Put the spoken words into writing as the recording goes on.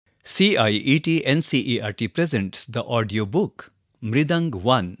CIET NCERT presents the audiobook Mridang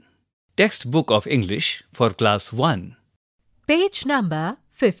 1, Textbook of English for Class 1. Page number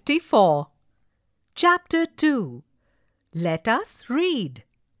 54. Chapter 2. Let us read.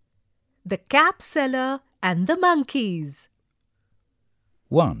 The Cap Seller and the Monkeys.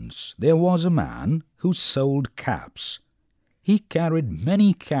 Once there was a man who sold caps. He carried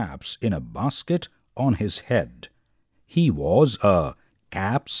many caps in a basket on his head. He was a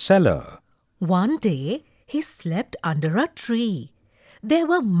cap seller. One day he slept under a tree. There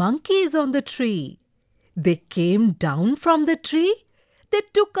were monkeys on the tree. They came down from the tree. They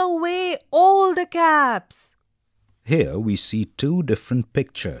took away all the caps. Here we see two different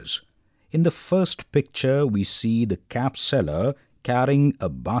pictures. In the first picture we see the cap seller carrying a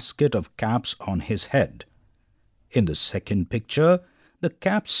basket of caps on his head. In the second picture, the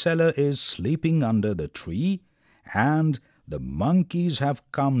cap seller is sleeping under the tree and the monkeys have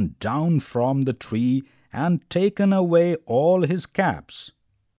come down from the tree and taken away all his caps.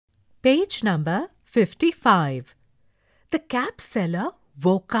 Page number 55. The cap seller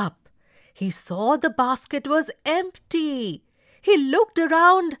woke up. He saw the basket was empty. He looked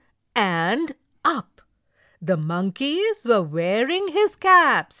around and up. The monkeys were wearing his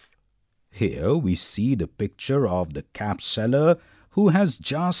caps. Here we see the picture of the cap seller who has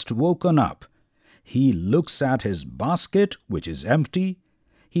just woken up. He looks at his basket, which is empty.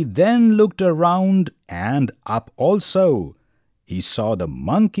 He then looked around and up also. He saw the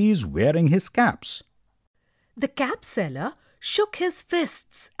monkeys wearing his caps. The cap seller shook his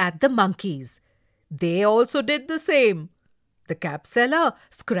fists at the monkeys. They also did the same. The cap seller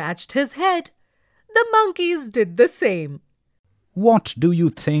scratched his head. The monkeys did the same. What do you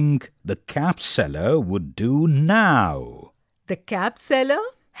think the cap seller would do now? The cap seller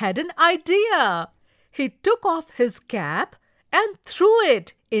had an idea. He took off his cap and threw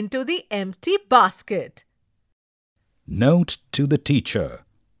it into the empty basket. Note to the teacher.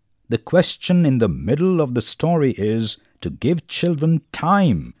 The question in the middle of the story is to give children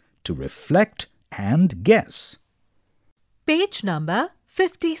time to reflect and guess. Page number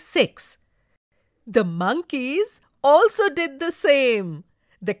 56. The monkeys also did the same.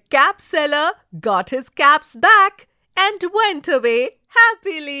 The cap seller got his caps back and went away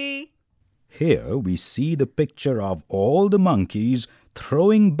happily. Here we see the picture of all the monkeys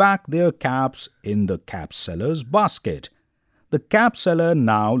throwing back their caps in the cap seller's basket. The cap seller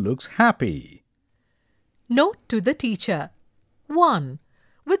now looks happy. Note to the teacher. 1.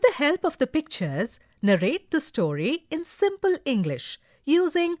 With the help of the pictures, narrate the story in simple English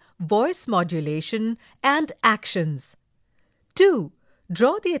using voice modulation and actions. 2.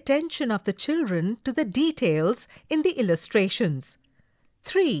 Draw the attention of the children to the details in the illustrations.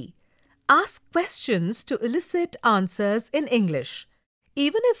 3. Ask questions to elicit answers in English.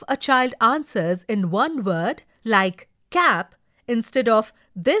 Even if a child answers in one word like cap instead of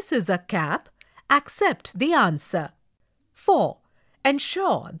this is a cap, accept the answer. 4.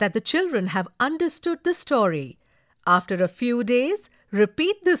 Ensure that the children have understood the story. After a few days,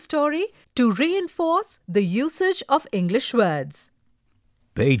 repeat the story to reinforce the usage of English words.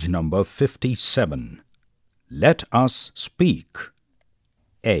 Page number 57. Let us speak.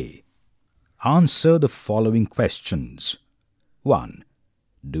 A. Answer the following questions. 1.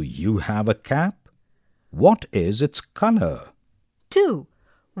 Do you have a cap? What is its color? 2.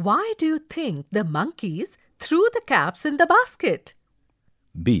 Why do you think the monkeys threw the caps in the basket?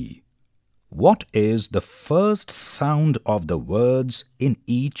 B. What is the first sound of the words in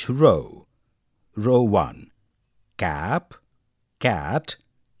each row? Row 1. Cap, cat,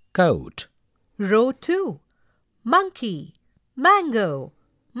 coat. Row 2. Monkey, mango,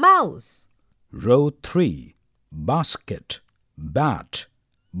 mouse. Row 3. Basket, bat,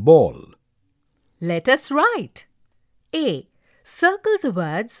 ball. Let us write. A. Circle the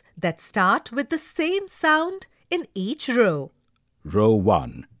words that start with the same sound in each row. Row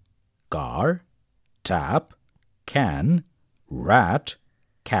 1. Car, tap, can, rat,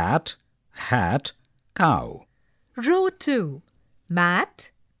 cat, hat, cow. Row 2.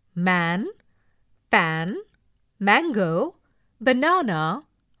 Mat, man, pan, mango, banana,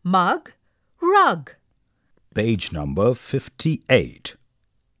 mug, rug. Page number 58.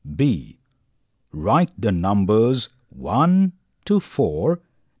 B. Write the numbers 1 to 4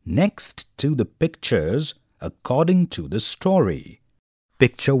 next to the pictures according to the story.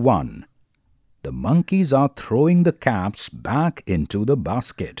 Picture 1. The monkeys are throwing the caps back into the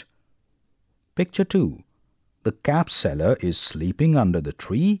basket. Picture 2. The cap seller is sleeping under the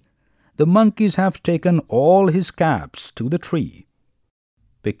tree. The monkeys have taken all his caps to the tree.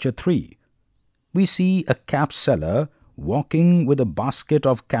 Picture 3. We see a cap seller walking with a basket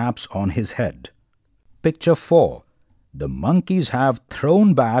of caps on his head. Picture 4. The monkeys have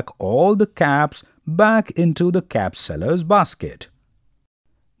thrown back all the caps back into the cap seller's basket.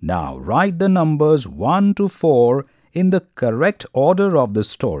 Now write the numbers 1 to 4 in the correct order of the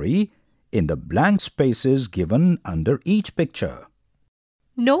story in the blank spaces given under each picture.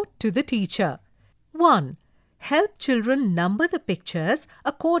 Note to the teacher. 1. Help children number the pictures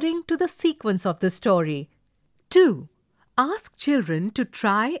according to the sequence of the story. 2. Ask children to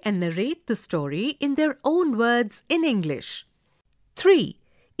try and narrate the story in their own words in English. 3.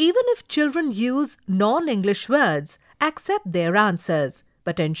 Even if children use non-English words, accept their answers,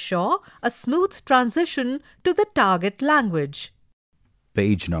 but ensure a smooth transition to the target language.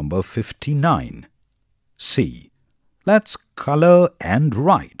 Page number 59. C. Let's color and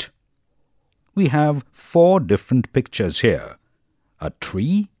write. We have 4 different pictures here. A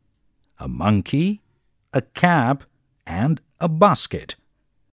tree, a monkey, a cap, and a basket.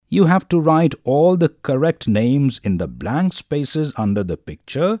 You have to write all the correct names in the blank spaces under the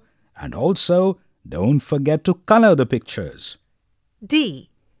picture, and also don't forget to color the pictures. D.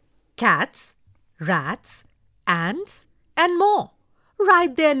 Cats, rats, ants, and more.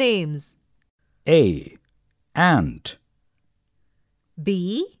 Write their names. A. Ant.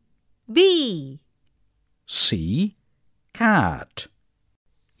 B. Bee. C. Cat.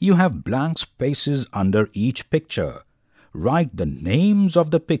 You have blank spaces under each picture. Write the names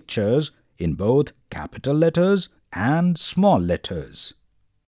of the pictures in both capital letters and small letters.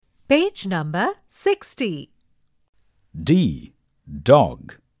 Page number 60. D.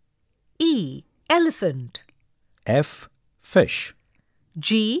 Dog. E. Elephant. F. Fish.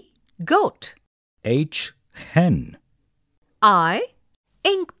 G. Goat. H. Hen. I.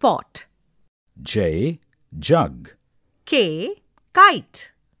 Ink pot. J. Jug. K.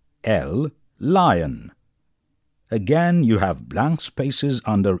 Kite. L. Lion. Again, you have blank spaces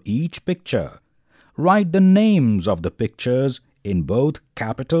under each picture. Write the names of the pictures in both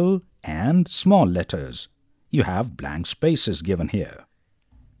capital and small letters. You have blank spaces given here.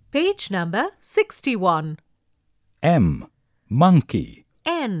 Page number 61. M. Monkey.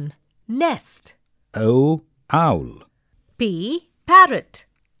 N. Nest. O. Owl. P. Parrot.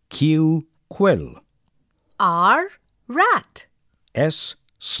 Q. Quill. R. Rat. S.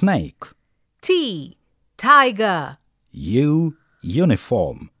 Snake. T. Tiger. U.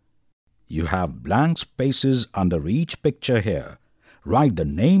 Uniform. You have blank spaces under each picture here. Write the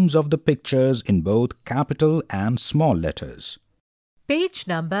names of the pictures in both capital and small letters. Page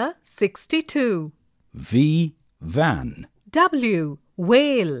number 62. V. Van. W.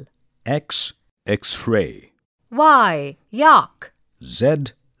 Whale. X. X-ray. Y. Yak.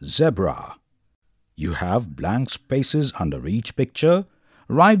 Z. Zebra. You have blank spaces under each picture.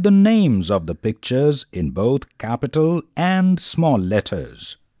 Write the names of the pictures in both capital and small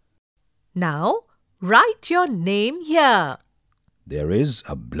letters. Now, write your name here. There is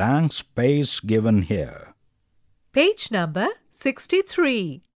a blank space given here. Page number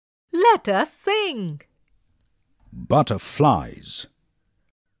 63. Let us sing. Butterflies.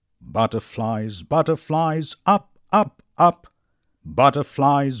 Butterflies, butterflies, up, up, up.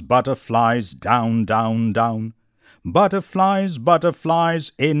 Butterflies, butterflies, down, down, down. Butterflies,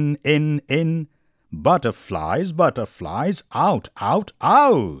 butterflies, in, in. Butterflies, butterflies, out, out,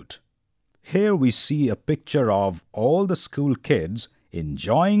 out. Here we see a picture of all the school kids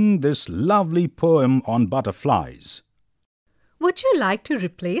enjoying this lovely poem on butterflies. Would you like to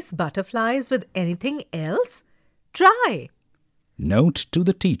replace butterflies with anything else? Try. Note to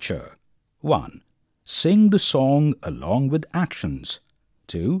the teacher. 1. Sing the song along with actions.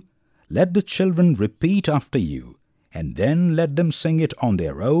 2. Let the children repeat after you, and then let them sing it on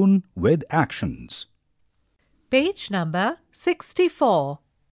their own with actions. Page number 64.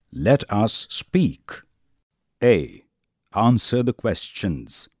 Let us speak. A. Answer the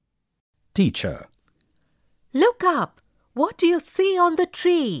questions. Teacher. Look up. What do you see on the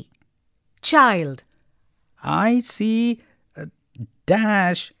tree? Child. I see a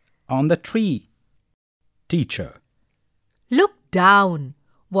dash on the tree. Teacher. Look down.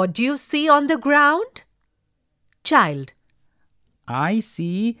 What do you see on the ground? Child. I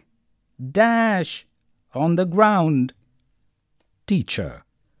see dash on the ground. Teacher.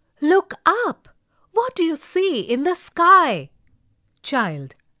 Look up. What do you see in the sky?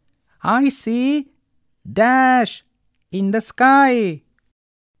 Child. I see dash in the sky.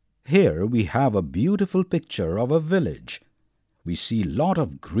 Here we have a beautiful picture of a village. We see lot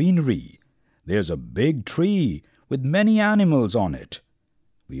of greenery. There's a big tree with many animals on it.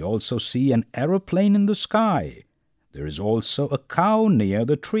 We also see an aeroplane in the sky. There is also a cow near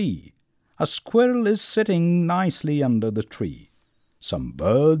the tree. A squirrel is sitting nicely under the tree. Some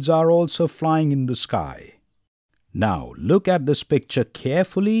birds are also flying in the sky. Now look at this picture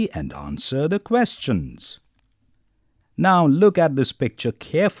carefully and answer the questions. Now look at this picture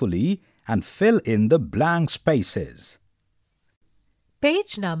carefully and fill in the blank spaces.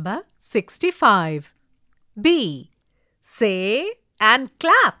 Page number 65. B. Say and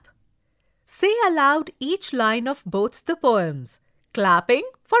clap. Say aloud each line of both the poems, clapping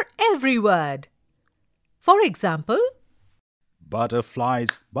for every word. For example,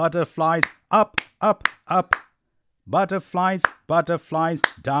 Butterflies, butterflies, up, up, up. Butterflies, butterflies,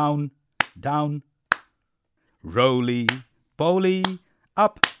 down, down. Roly, poly,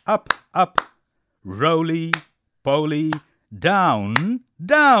 up, up, up. Roly, poly, down,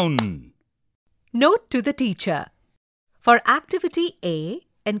 down. note to the teacher. For activity A,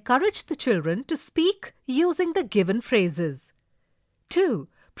 encourage the children to speak using the given phrases. 2.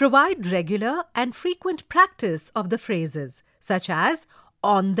 Provide regular and frequent practice of the phrases such as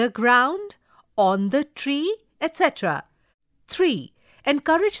on the ground, on the tree, etc. 3.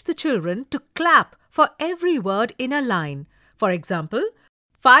 Encourage the children to clap for every word in a line. For example,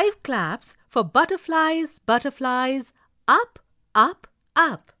 5 claps for butterflies, butterflies, up, up,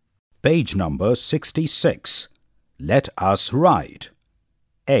 up. Page number 66. Let us write.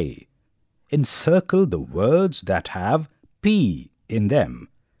 A. Encircle the words that have P in them.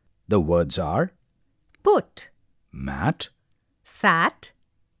 The words are Put, mat, sat,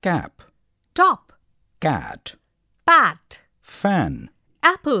 cap, top, cat, pat, fan,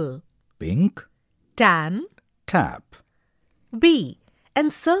 apple, pink, tan. tap. B.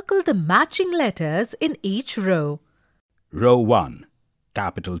 Encircle the matching letters in each row. Row 1.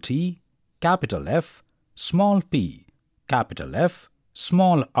 Capital T, capital F, small p, capital F,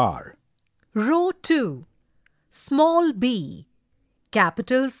 small r. Row 2. Small b,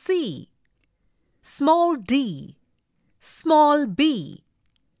 capital C, small d, small b,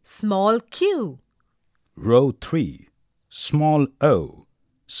 small q. Row 3. Small o,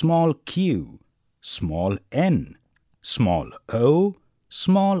 small q, small n, small o,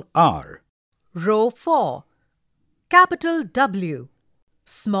 small r. Row 4. Capital W,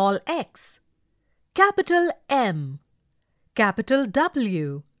 small x, capital M, capital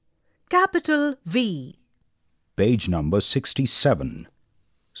W, capital V. Page number 67.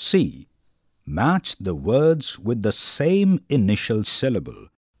 C. Match the words with the same initial syllable.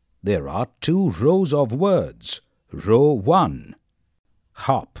 There are 2 rows of words. Row 1.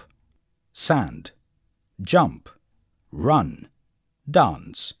 Hop, sand, jump, run,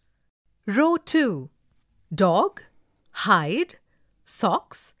 dance. Row 2. Dog, hide,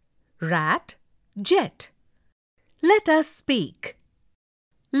 socks, rat, jet. Let us speak.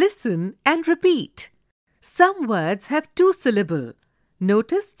 Listen and repeat. Some words have 2 syllables.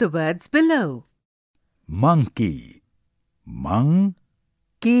 Notice the words below. Monkey, monkey.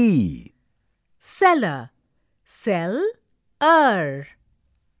 Cellar, sell-er.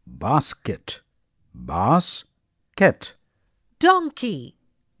 Basket, basket. Donkey,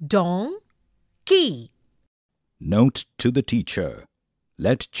 dong-key. Note to the teacher.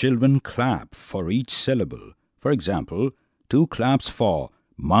 Let children clap for each syllable. For example, 2 claps for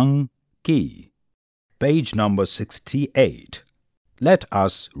monkey. Page number 68. Let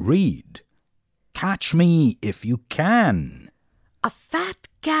us read. Catch me if you can. A fat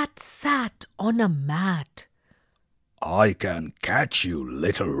cat sat on a mat, I can catch you,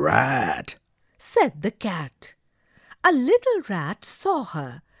 little rat. said the cat. A little rat saw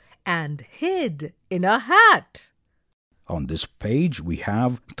her and hid in a hat. On this page, we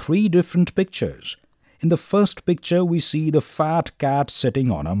have 3 different pictures. In the first picture, we see the fat cat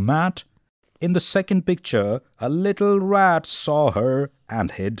sitting on a mat. In the second picture, a little rat saw her and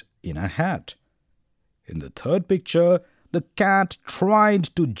hid in a hat. In the third picture, the cat tried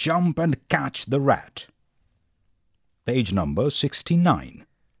to jump and catch the rat. Page number 69.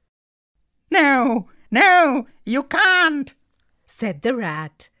 No, no, you can't, said the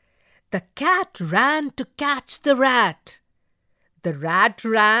rat. The cat ran to catch the rat. The rat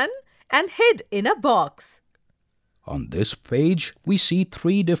ran and hid in a box. On this page, we see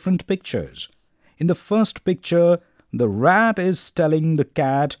 3 different pictures. In the first picture, the rat is telling the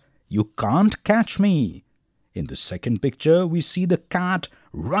cat, "You can't catch me." In the second picture, we see the cat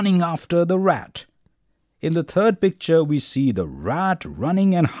running after the rat. In the third picture, we see the rat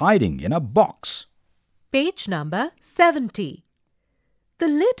running and hiding in a box. Page number 70. The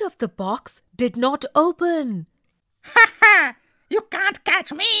lid of the box did not open, Ha ha! You can't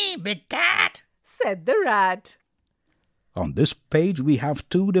catch me, big cat. said the rat. On this page, we have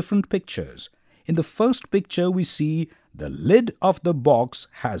 2 different pictures. In the first picture, we see The lid of the box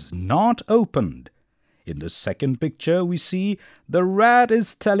has not opened. In the second picture, we see the rat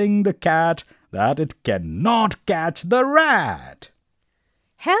is telling the cat that it cannot catch the rat.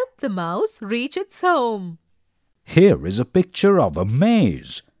 Help the mouse reach its home. Here is a picture of a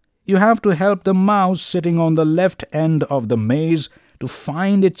maze. You have to help the mouse sitting on the left end of the maze to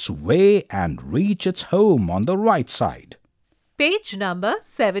find its way and reach its home on the right side. Page number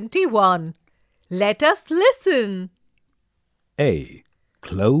 71. Let us listen. A.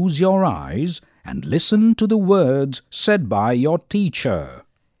 Close your eyes and listen to the words said by your teacher.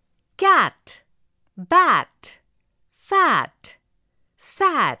 Cat, bat, fat,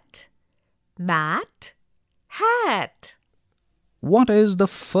 sat, mat, hat. What is the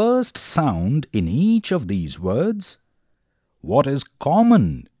first sound in each of these words? What is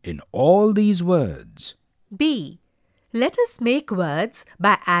common in all these words? B. Let us make words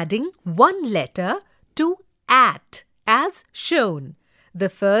by adding one letter to at as shown. The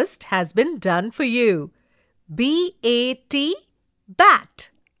first has been done for you. B-A-T, bat.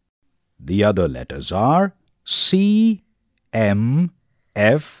 The other letters are C, M,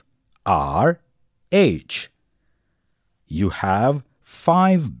 F, R, H. You have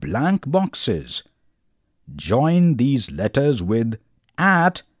 5 blank boxes. Join these letters with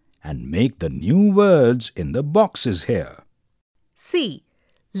at and make the new words in the boxes here. C.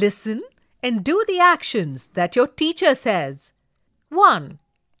 Listen and do the actions that your teacher says. 1.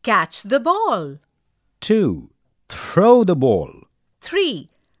 Catch the ball. 2. Throw the ball. 3.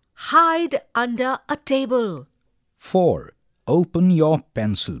 Hide under a table. 4. Open your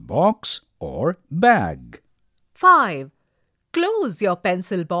pencil box or bag. 5. Close your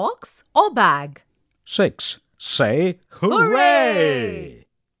pencil box or bag. 6. Say hooray!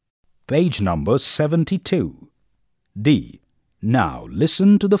 Page number 72. D. Now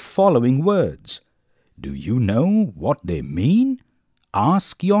listen to the following words. Do you know what they mean?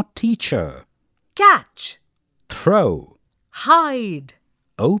 Ask your teacher. Catch. Throw. Hide.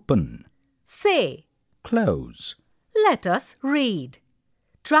 Open. Say. Close. Let us read.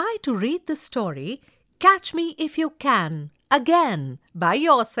 Try to read the story Catch Me If You Can again by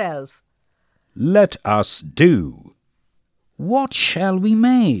yourself. Let us do. What shall we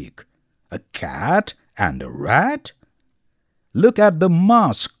make? A cat and a rat? Look at the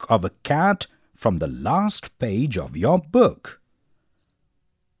mask of a cat from the last page of your book.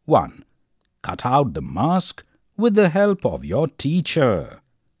 1. Cut out the mask with the help of your teacher.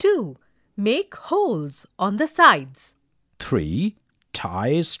 2. Make holes on the sides. 3.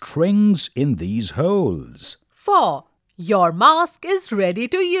 Tie strings in these holes. 4. Your mask is ready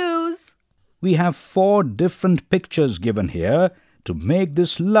to use. We have 4 different pictures given here to make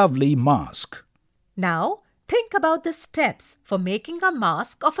this lovely mask. Now, think about the steps for making a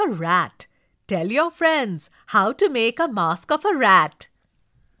mask of a rat. Tell your friends how to make a mask of a rat.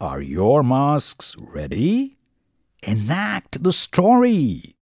 Are your masks ready? Enact the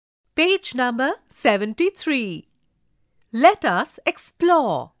story. Page number 73. Let us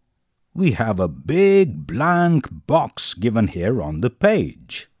explore. We have a big blank box given here on the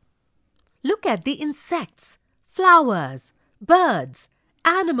page. Look at the insects, flowers, birds,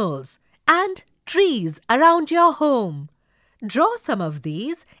 animals, and trees around your home. Draw some of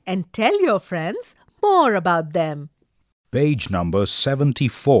these and tell your friends more about them. Page number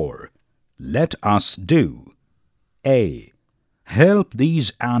 74. Let us do. A. Help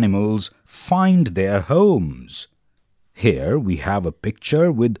these animals find their homes. Here we have a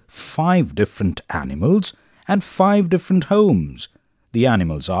picture with 5 different animals and 5 different homes. The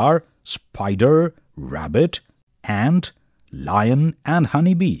animals are spider, rabbit, ant, lion and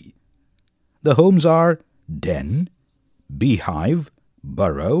honeybee. The homes are den, beehive,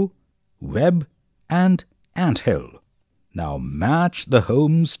 burrow, web and anthill. Now match the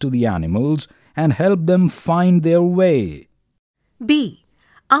homes to the animals and help them find their way. B.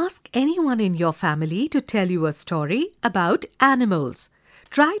 Ask anyone in your family to tell you a story about animals.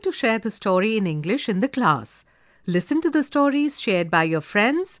 Try to share the story in English in the class. Listen to the stories shared by your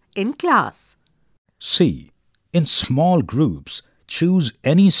friends in class. C. In small groups, choose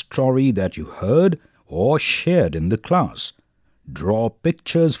any story that you heard or shared in the class. Draw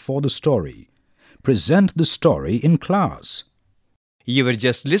pictures for the story. Present the story in class. You were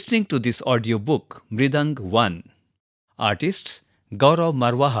just listening to this audiobook, Mridang 1. Artists Gaurav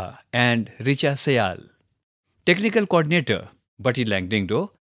Marwaha and Richa Sayal. Technical Coordinator Bati Langdingdo.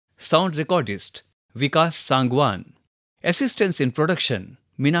 Sound Recordist Vikas Sangwan. Assistants in Production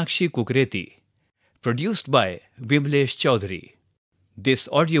Minakshi Kukreti. Produced by Vimlesh Chaudhary. This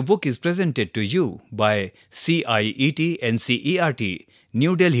audiobook is presented to you by CIET NCERT,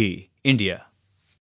 New Delhi, India.